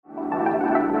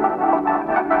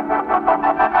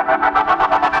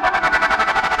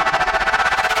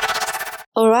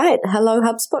Hello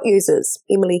HubSpot users,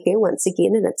 Emily here once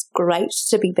again, and it's great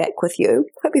to be back with you.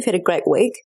 Hope you've had a great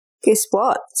week. Guess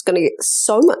what? It's going to get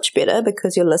so much better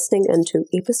because you're listening into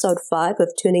episode 5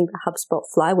 of Turning the HubSpot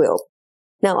Flywheel.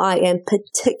 Now, I am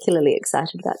particularly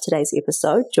excited about today's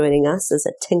episode. Joining us is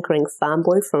a tinkering farm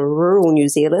boy from rural New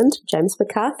Zealand, James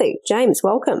McCarthy. James,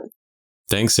 welcome.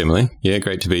 Thanks, Emily. Yeah,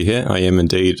 great to be here. I am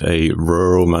indeed a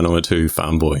rural Manawatu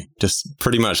farm boy, just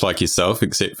pretty much like yourself,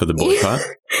 except for the boy part.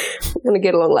 We're going to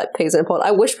get along like peas in a pod.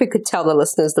 I wish we could tell the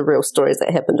listeners the real stories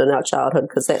that happened in our childhood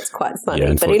because that's quite funny.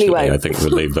 Yeah, but anyway, I think we'll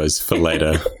leave those for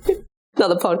later.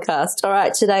 Another podcast. All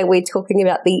right, today we're talking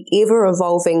about the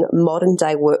ever-evolving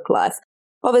modern-day work life.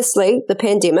 Obviously, the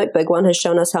pandemic, big one, has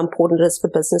shown us how important it is for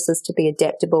businesses to be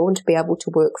adaptable and to be able to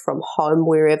work from home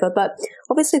wherever. But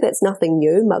obviously, that's nothing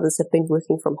new. Mothers have been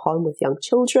working from home with young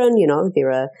children. You know,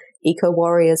 there are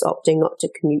eco-warriors opting not to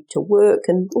commute to work.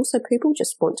 And also people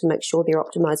just want to make sure they're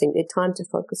optimizing their time to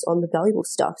focus on the valuable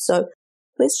stuff. So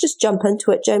let's just jump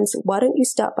into it. James, why don't you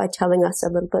start by telling us a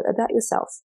little bit about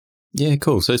yourself? Yeah,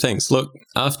 cool. So thanks. Look,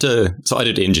 I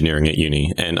did engineering at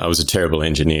uni and I was a terrible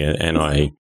engineer and I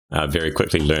very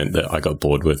quickly learned that I got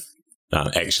bored with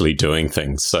actually doing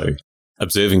things. So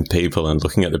observing people and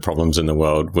looking at the problems in the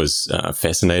world was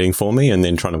fascinating for me. And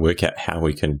then trying to work out how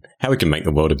we can make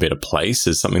the world a better place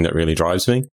is something that really drives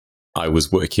me. I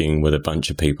was working with a bunch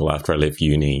of people after I left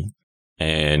uni.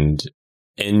 And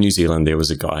in New Zealand, there was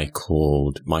a guy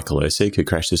called Michael Ursig who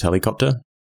crashed his helicopter.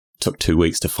 It took 2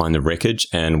 weeks to find the wreckage.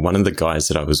 And one of the guys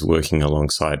that I was working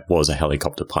alongside was a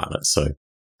helicopter pilot. So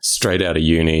straight out of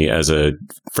uni as a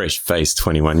fresh-faced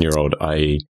 21-year-old,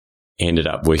 I ended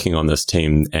up working on this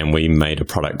team and we made a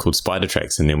product called Spider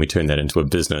Tracks and then we turned that into a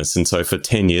business. And so for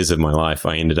 10 years of my life,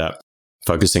 I ended up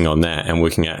focusing on that and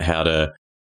working out how to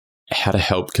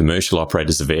help commercial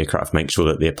operators of aircraft make sure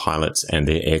that their pilots and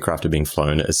their aircraft are being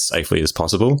flown as safely as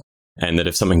possible. And that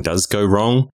if something does go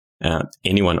wrong,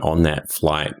 anyone on that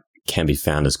flight can be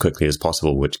found as quickly as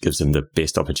possible, which gives them the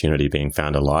best opportunity of being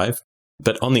found alive.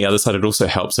 But on the other side, it also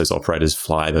helps those operators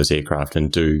fly those aircraft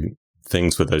and do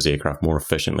things with those aircraft more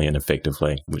efficiently and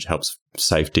effectively, which helps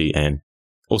safety and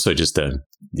also just the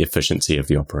efficiency of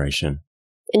the operation.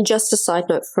 And just a side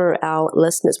note for our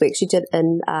listeners, we actually did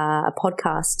a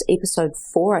podcast, episode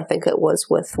 4, I think it was,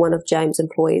 with one of James'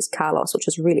 employees, Carlos, which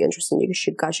is really interesting. You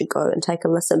guys should go and take a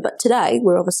listen. But today,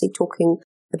 we're obviously talking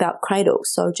about Cradle.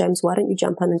 So, James, why don't you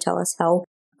jump in and tell us how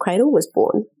Cradle was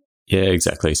born? Yeah,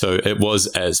 exactly. So it was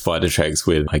at Spider Tracks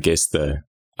where I guess the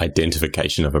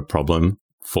identification of a problem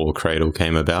for Cradle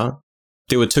came about.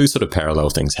 There were two sort of parallel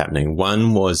things happening.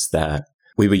 One was that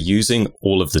we were using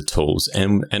all of the tools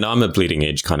and I'm a bleeding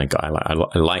edge kind of guy.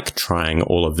 I like trying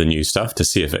all of the new stuff to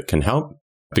see if it can help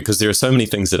because there are so many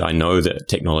things that I know that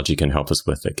technology can help us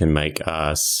with that can make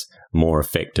us more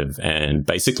effective and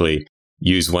basically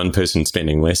use one person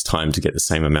spending less time to get the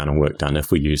same amount of work done if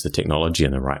we use the technology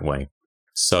in the right way.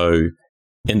 So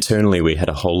internally, we had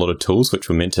a whole lot of tools which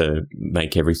were meant to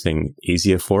make everything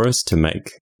easier for us, to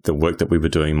make the work that we were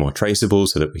doing more traceable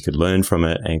so that we could learn from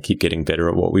it and keep getting better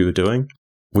at what we were doing.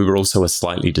 We were also a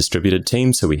slightly distributed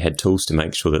team, so we had tools to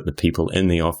make sure that the people in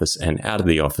the office and out of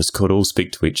the office could all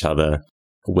speak to each other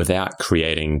without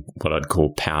creating what I'd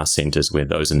call power centers where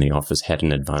those in the office had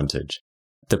an advantage.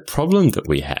 The problem that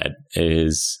we had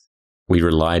is we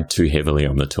relied too heavily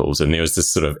on the tools. And there was this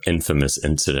sort of infamous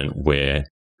incident where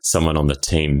someone on the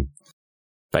team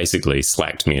basically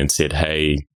slacked me and said,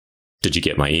 "Hey, did you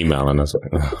get my email?" And I was like,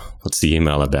 "Oh, what's the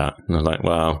email about?" And I was like,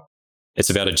 "Well, it's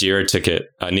about a Jira ticket.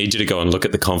 I need you to go and look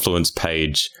at the Confluence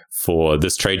page for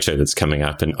this trade show that's coming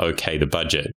up and okay the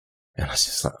budget." And I was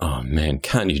just like, "Oh man,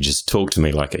 can't you just talk to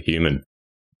me like a human?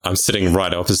 I'm sitting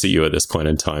right opposite you at this point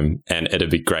in time, and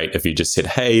it'd be great if you just said,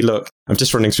 'Hey, look, I'm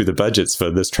just running through the budgets for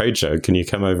this trade show. Can you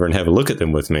come over and have a look at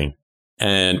them with me?'"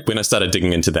 And when I started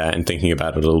digging into that and thinking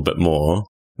about it a little bit more,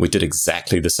 we did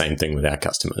exactly the same thing with our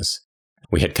customers.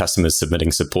 We had customers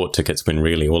submitting support tickets when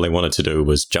really all they wanted to do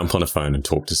was jump on a phone and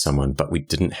talk to someone, but we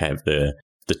didn't have the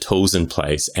tools in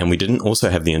place, and we didn't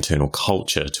also have the internal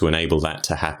culture to enable that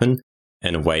to happen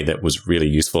in a way that was really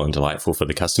useful and delightful for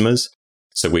the customers.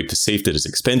 So we perceived it as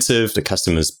expensive, the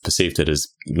customers perceived it as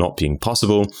not being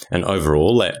possible, and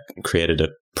overall that created a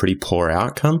pretty poor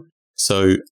outcome.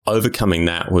 So overcoming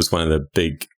that was one of the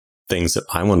big things that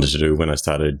I wanted to do when I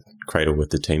started Cradle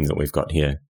with the team that we've got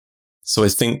here. So I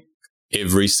think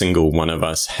every single one of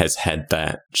us has had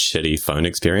that shitty phone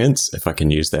experience, if I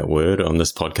can use that word on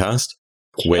this podcast,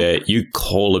 where you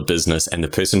call a business and the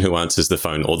person who answers the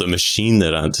phone or the machine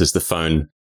that answers the phone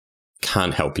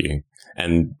can't help you.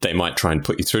 And they might try and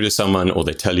put you through to someone, or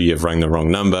they tell you you've rang the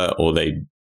wrong number, or they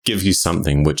give you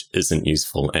something which isn't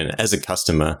useful. And as a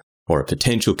customer, or a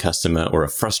potential customer or a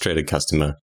frustrated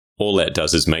customer, all that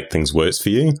does is make things worse for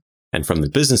you. And from the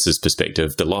business's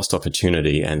perspective, the lost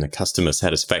opportunity and the customer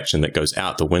satisfaction that goes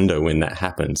out the window when that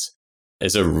happens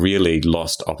is a really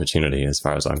lost opportunity as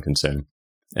far as I'm concerned.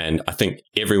 And I think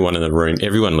everyone in the room,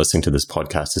 everyone listening to this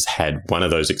podcast has had one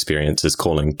of those experiences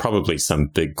calling probably some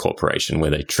big corporation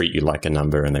where they treat you like a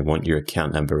number and they want your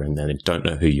account number and they don't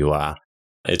know who you are.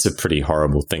 It's a pretty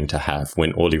horrible thing to have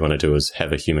when all you want to do is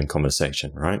have a human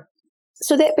conversation, right?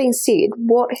 So that being said,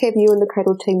 what have you and the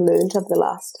Cradle team learned over the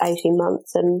last 18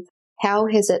 months and how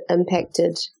has it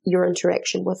impacted your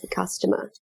interaction with the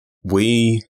customer?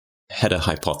 We had a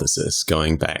hypothesis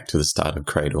going back to the start of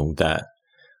Cradle that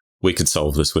we could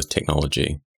solve this with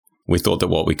technology. We thought that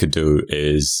what we could do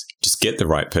is just get the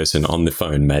right person on the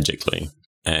phone magically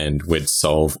and we'd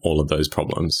solve all of those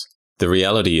problems. The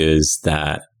reality is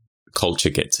that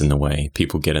culture gets in the way,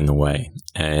 people get in the way.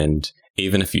 And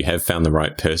even if you have found the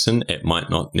right person, it might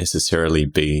not necessarily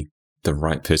be the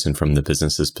right person from the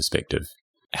business's perspective.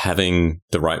 Having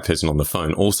the right person on the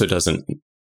phone also doesn't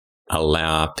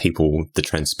allow people the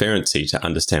transparency to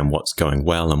understand what's going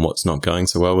well and what's not going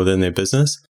so well within their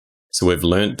business. So we've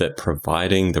learned that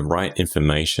providing the right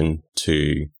information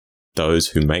to those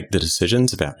who make the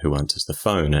decisions about who answers the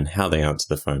phone and how they answer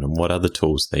the phone and what other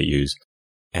tools they use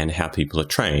and how people are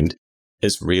trained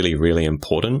is really, really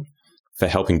important for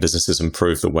helping businesses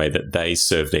improve the way that they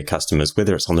serve their customers,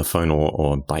 whether it's on the phone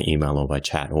or by email or by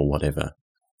chat or whatever.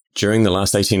 During the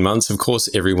last 18 months, of course,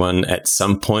 everyone at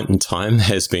some point in time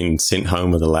has been sent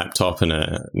home with a laptop and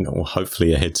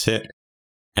hopefully a headset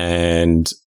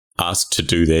and asked to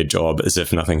do their job as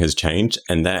if nothing has changed.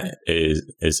 And that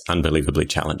is unbelievably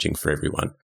challenging for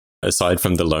everyone. Aside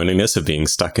from the loneliness of being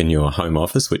stuck in your home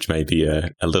office, which may be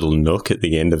a little nook at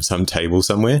the end of some table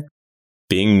somewhere,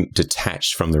 being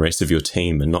detached from the rest of your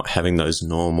team and not having those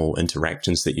normal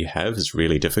interactions that you have is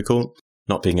really difficult.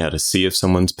 Not being able to see if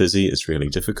someone's busy is really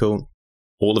difficult.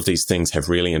 All of these things have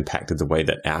really impacted the way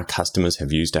that our customers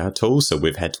have used our tools. So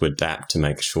we've had to adapt to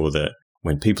make sure that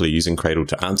when people are using Cradle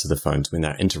to answer the phones, when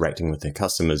they're interacting with their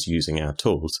customers using our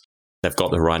tools, they've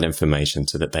got the right information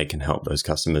so that they can help those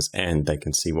customers and they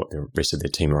can see what the rest of their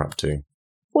team are up to.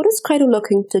 What is Cradle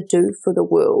looking to do for the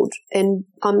world? And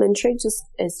I'm intrigued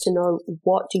as to know,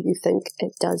 what do you think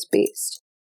it does best?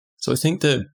 So I think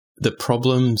the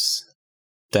problems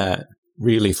that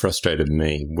really frustrated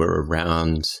me were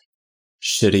around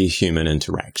shitty human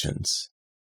interactions.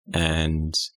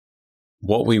 And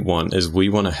what we want is we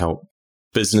want to help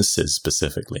businesses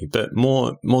specifically, but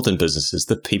more than businesses,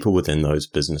 the people within those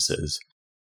businesses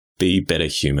be better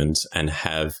humans and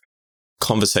have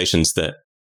conversations that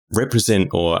represent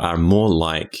or are more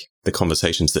like the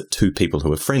conversations that two people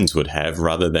who are friends would have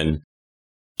rather than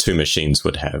two machines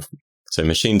would have. So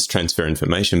machines transfer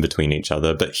information between each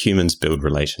other, but humans build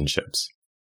relationships.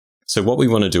 So what we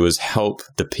want to do is help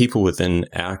the people within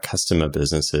our customer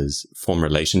businesses form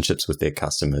relationships with their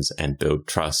customers and build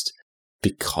trust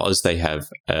because they have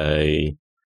a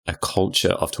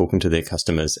culture of talking to their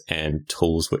customers and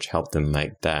tools which help them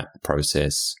make that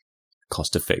process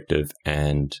cost effective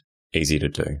and easy to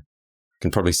do. I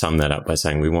can probably sum that up by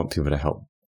saying we want people to help.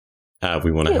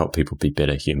 We want to help people be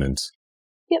better humans.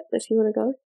 Yep, if you want to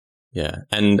go. Yeah.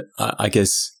 And I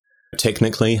guess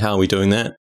technically, how are we doing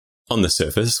that? On the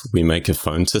surface, we make a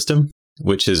phone system,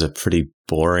 which is a pretty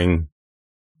boring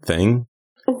thing.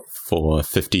 For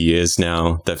 50 years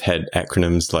now, they've had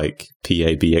acronyms like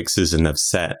PABXs and they've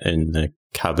sat in the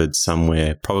cupboard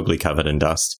somewhere, probably covered in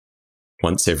dust.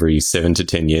 Once every 7 to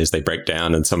 10 years, they break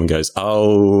down and someone goes,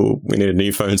 oh, we need a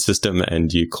new phone system.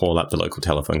 And you call up the local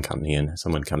telephone company and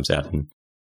someone comes out and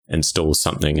installs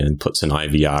something and puts an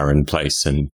IVR in place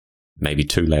and maybe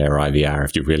 2-layer IVR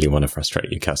if you really want to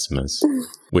frustrate your customers.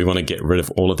 We want to get rid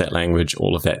of all of that language,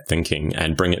 all of that thinking,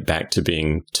 and bring it back to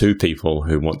being two people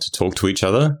who want to talk to each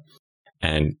other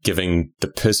and giving the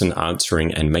person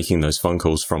answering and making those phone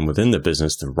calls from within the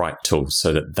business the right tools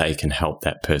so that they can help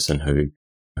that person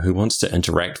who wants to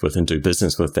interact with and do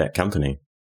business with that company.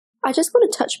 I just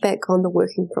want to touch back on the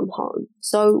working from home.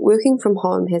 So working from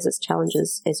home has its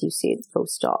challenges, as you said, full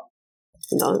stop.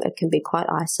 It can be quite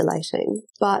isolating,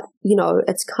 but,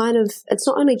 it's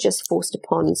not only just forced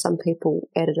upon some people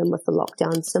added in with the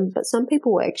lockdown, but some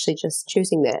people were actually just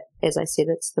choosing that. As I said,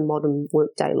 it's the modern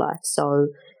workday life. So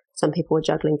some people are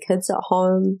juggling kids at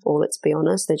home, or let's be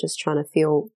honest, they're just trying to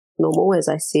feel normal, as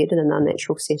I said, in an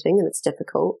unnatural setting, and it's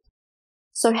difficult.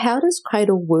 So how does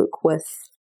Cradle work with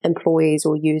employees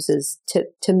or users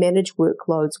to manage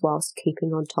workloads whilst keeping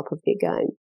on top of their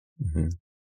game? Mm-hmm.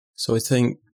 So I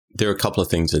think there are a couple of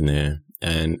things in there,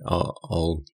 and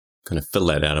I'll kind of fill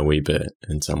that out a wee bit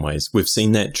in some ways. We've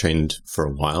seen that trend for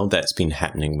a while. That's been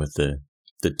happening with the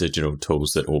digital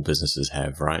tools that all businesses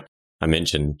have, right? I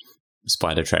mentioned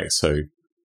SpiderTrack. So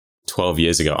 12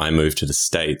 years ago, I moved to the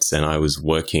States and I was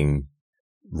working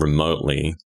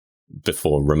remotely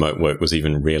before remote work was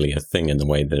even really a thing in the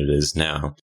way that it is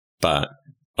now. But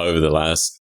over the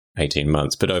last 18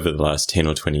 months, but over the last 10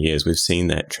 or 20 years, we've seen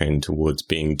that trend towards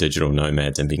being digital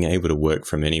nomads and being able to work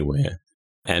from anywhere.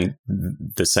 And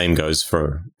the same goes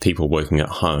for people working at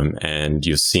home. And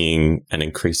you're seeing an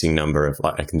increasing number of,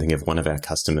 like, I can think of one of our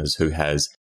customers who has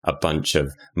a bunch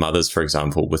of mothers, for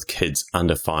example, with kids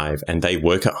under 5, and they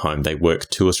work at home. They work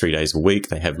 2 or 3 days a week.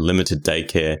 They have limited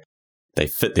daycare. They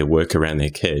fit their work around their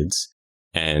kids,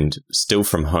 and still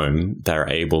from home, they're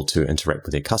able to interact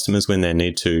with their customers when they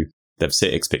need to. They've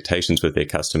set expectations with their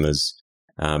customers,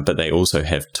 but they also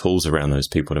have tools around those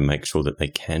people to make sure that they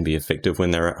can be effective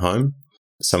when they're at home.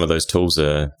 Some of those tools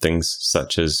are things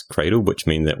such as Cradle, which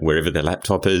mean that wherever their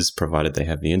laptop is, provided they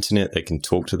have the internet, they can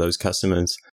talk to those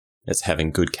customers. It's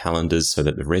having good calendars so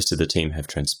that the rest of the team have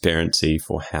transparency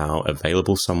for how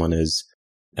available someone is.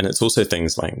 And it's also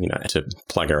things like, to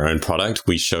plug our own product,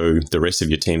 we show the rest of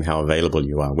your team how available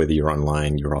you are, whether you're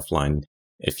online, you're offline.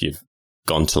 If you've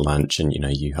gone to lunch and,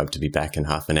 you hope to be back in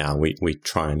half an hour, we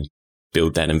try and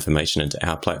build that information into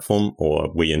our platform, or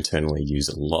we internally use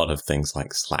a lot of things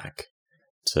like Slack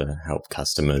to help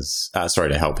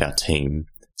to help our team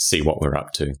see what we're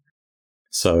up to.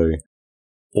 So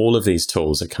all of these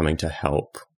tools are coming to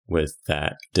help with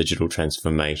that digital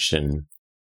transformation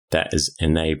that is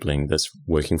enabling this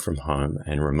working from home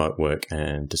and remote work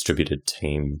and distributed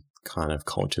team kind of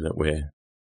culture that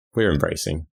we're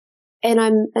embracing. And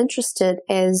I'm interested,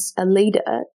 as a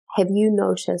leader, have you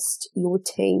noticed your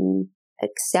team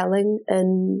excelling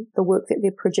in the work that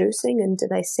they're producing, and do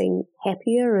they seem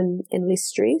happier and less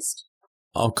stressed?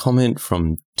 I'll comment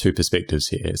from two perspectives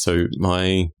here. So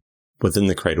within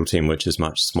the Cradle team, which is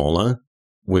much smaller,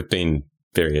 we've been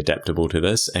very adaptable to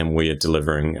this, and we are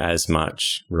delivering as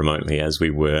much remotely as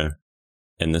we were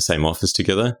in the same office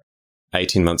together.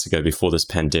 18 months ago, before this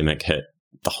pandemic hit,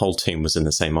 the whole team was in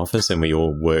the same office and we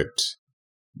all worked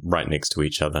right next to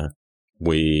each other.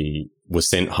 We were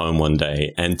sent home one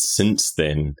day, and since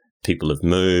then, people have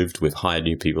moved. We've hired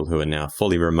new people who are now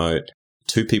fully remote.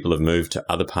 2 people have moved to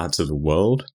other parts of the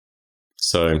world.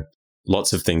 So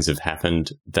lots of things have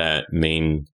happened that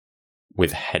mean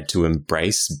we've had to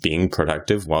embrace being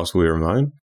productive whilst we're remote.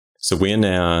 So we're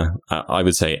now, I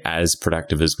would say, as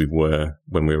productive as we were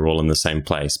when we were all in the same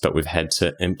place, but we've had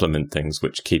to implement things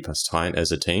which keep us tight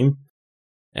as a team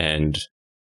and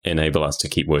enable us to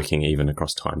keep working even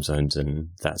across time zones and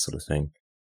that sort of thing.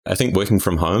 I think working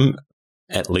from home,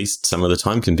 at least some of the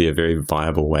time, can be a very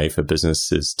viable way for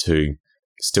businesses to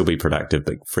still be productive,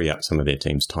 but free up some of their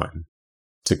team's time.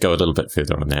 To go a little bit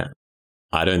further on that,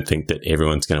 I don't think that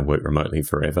everyone's going to work remotely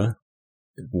forever.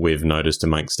 We've noticed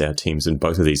amongst our teams in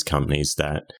both of these companies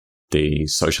that the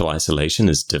social isolation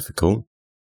is difficult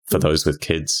for those with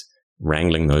kids.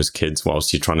 Wrangling those kids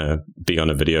whilst you're trying to be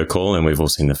on a video call, and we've all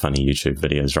seen the funny YouTube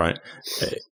videos, right?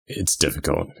 It's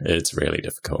difficult. It's really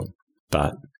difficult.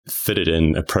 But fit it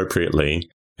in appropriately,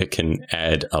 it can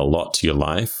add a lot to your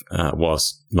life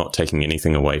whilst not taking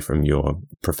anything away from your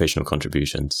professional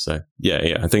contributions. So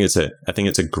yeah, I think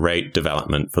it's a great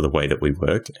development for the way that we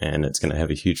work, and it's going to have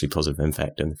a hugely positive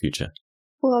impact in the future.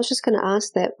 Well, I was just going to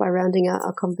ask that by rounding out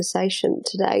our conversation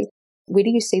today. Where do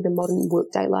you see the modern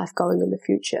workday life going in the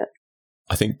future?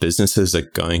 I think businesses are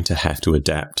going to have to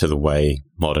adapt to the way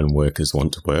modern workers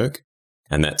want to work.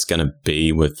 And that's going to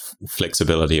be with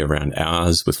flexibility around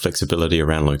hours, with flexibility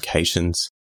around locations,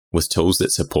 with tools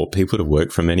that support people to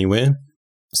work from anywhere.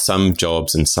 Some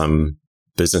jobs and some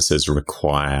businesses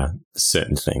require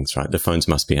certain things, right? The phones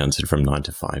must be answered from 9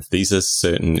 to 5. These are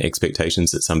certain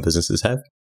expectations that some businesses have.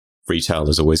 Retail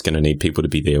is always going to need people to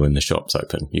be there when the shop's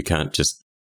open. You can't just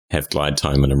have glide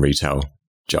time in a retail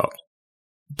job.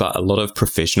 But a lot of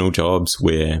professional jobs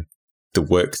where the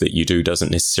work that you do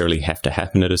doesn't necessarily have to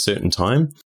happen at a certain time,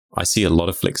 I see a lot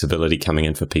of flexibility coming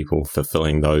in for people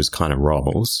fulfilling those kind of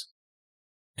roles.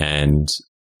 And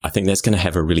I think that's going to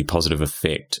have a really positive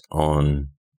effect on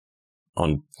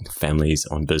families,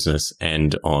 on business,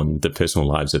 and on the personal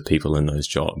lives of people in those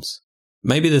jobs.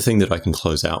 Maybe the thing that I can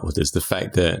close out with is the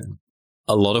fact that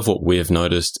a lot of what we've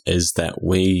noticed is that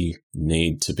we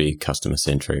need to be customer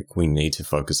centric. We need to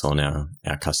focus on our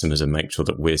customers and make sure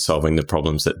that we're solving the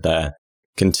problems that they're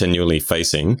continually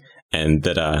facing and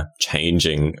that are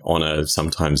changing on a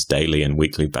sometimes daily and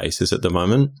weekly basis at the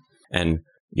moment. And,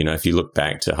 if you look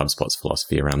back to HubSpot's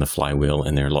philosophy around the flywheel,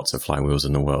 and there are lots of flywheels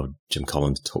in the world, Jim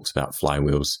Collins talks about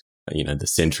flywheels. the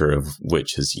center of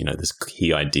which is, this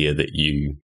key idea that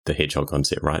the hedgehog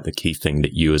concept, right? The key thing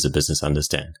that you as a business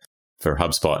understand. For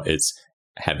HubSpot, it's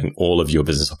having all of your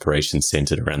business operations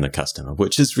centered around the customer,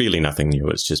 which is really nothing new.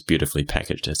 It's just beautifully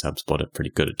packaged, as HubSpot are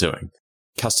pretty good at doing.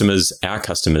 Customers, our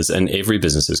customers, and every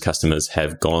business's customers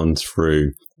have gone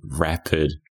through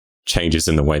rapid changes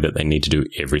in the way that they need to do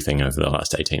everything over the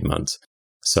last 18 months.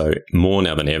 So more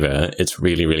now than ever, it's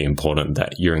really, really important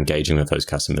that you're engaging with those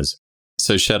customers.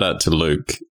 So shout out to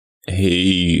Luke.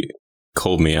 He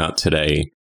called me out today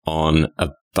on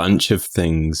a bunch of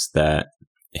things that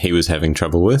he was having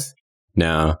trouble with.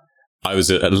 Now, I was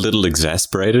a little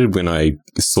exasperated when I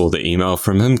saw the email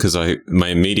from him because my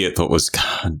immediate thought was,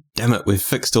 God damn it, we've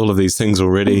fixed all of these things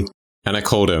already. And I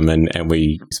called him and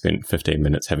we spent 15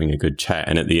 minutes having a good chat.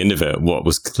 And at the end of it, what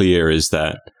was clear is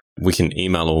that we can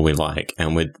email all we like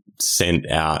and we'd send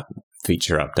out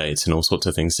feature updates and all sorts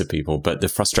of things to people. But the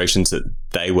frustrations that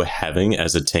they were having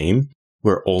as a team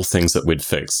were all things that we'd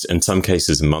fixed, in some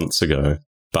cases months ago,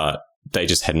 but they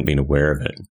just hadn't been aware of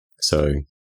it. So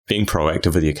being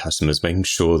proactive with your customers, making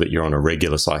sure that you're on a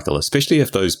regular cycle, especially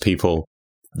if those people,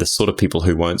 the sort of people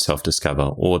who won't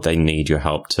self-discover or they need your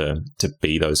help to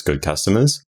be those good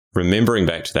customers. Remembering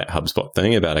back to that HubSpot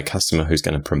thing about a customer who's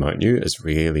going to promote you is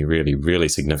really, really, really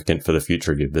significant for the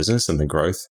future of your business and the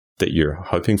growth that you're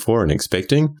hoping for and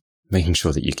expecting. Making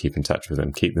sure that you keep in touch with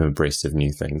them, keep them abreast of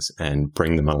new things and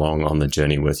bring them along on the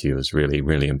journey with you is really,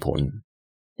 really important.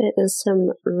 That is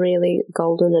some really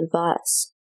golden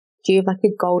advice. Do you have like a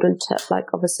golden tip? Like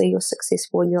obviously you're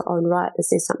successful in your own right. Is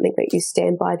there something that you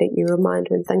stand by that you remind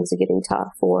when things are getting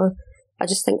tough? Or I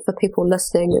just think for people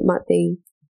listening, it might be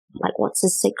like, what's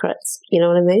his secrets? You know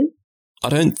what I mean? I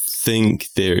don't think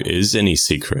there is any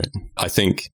secret. I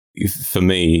think for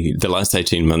me, the last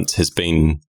 18 months has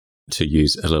been, to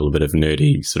use a little bit of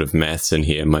nerdy sort of maths in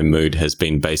here, my mood has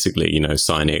been basically,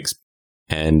 sin X.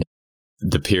 And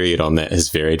the period on that has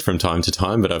varied from time to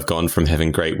time, but I've gone from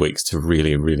having great weeks to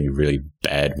really, really, really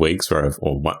bad weeks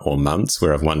or months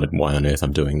where I've wondered why on earth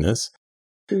I'm doing this.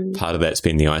 Part of that's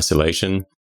been the isolation.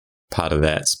 Part of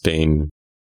that's been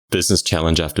business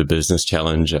challenge after business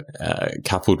challenge,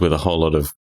 coupled with a whole lot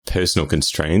of personal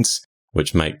constraints,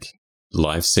 which make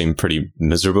life seem pretty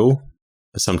miserable.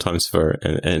 Sometimes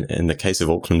in the case of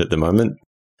Auckland at the moment,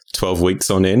 12 weeks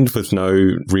on end with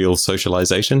no real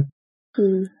socialization.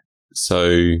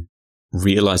 So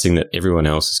realizing that everyone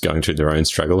else is going through their own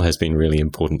struggle has been really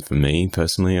important for me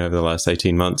personally over the last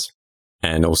 18 months.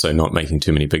 And also not making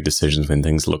too many big decisions when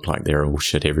things look like they're all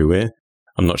shit everywhere.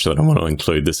 I'm not sure that I want to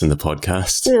include this in the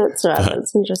podcast. Yeah, that's right.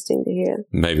 That's interesting to hear.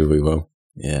 Maybe we will.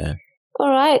 Yeah. All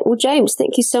right. Well, James,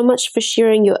 thank you so much for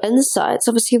sharing your insights.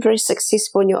 Obviously, you're very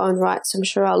successful in your own right, so I'm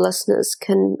sure our listeners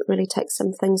can really take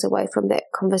some things away from that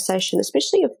conversation,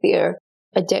 especially if they're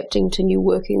adapting to new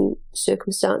working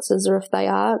circumstances or if they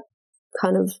are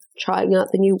kind of trying out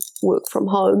the new work from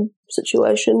home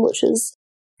situation, which is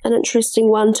an interesting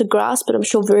one to grasp, but I'm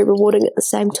sure very rewarding at the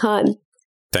same time.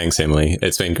 Thanks, Emily.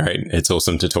 It's been great. It's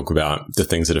awesome to talk about the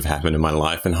things that have happened in my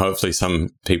life, and hopefully some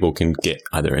people can get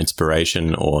either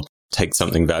inspiration or take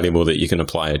something valuable that you can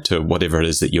apply to whatever it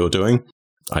is that you're doing.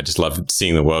 I just love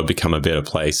seeing the world become a better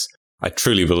place. I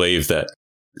truly believe that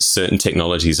certain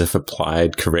technologies, if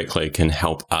applied correctly, can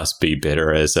help us be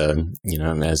better as a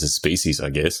species, I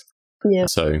guess. Yeah.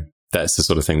 So that's the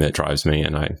sort of thing that drives me,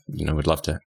 and I, would love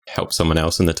to help someone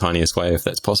else in the tiniest way if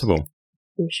that's possible.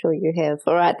 I'm sure you have.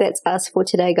 All right, that's us for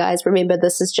today, guys. Remember,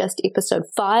 this is just episode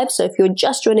 5. So if you're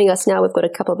just joining us now, we've got a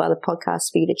couple of other podcasts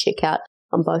for you to check out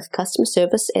on both customer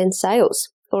service and sales.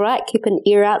 All right, keep an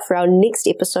ear out for our next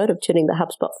episode of Turning the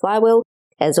HubSpot Flywheel.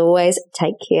 As always,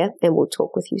 take care and we'll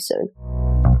talk with you soon.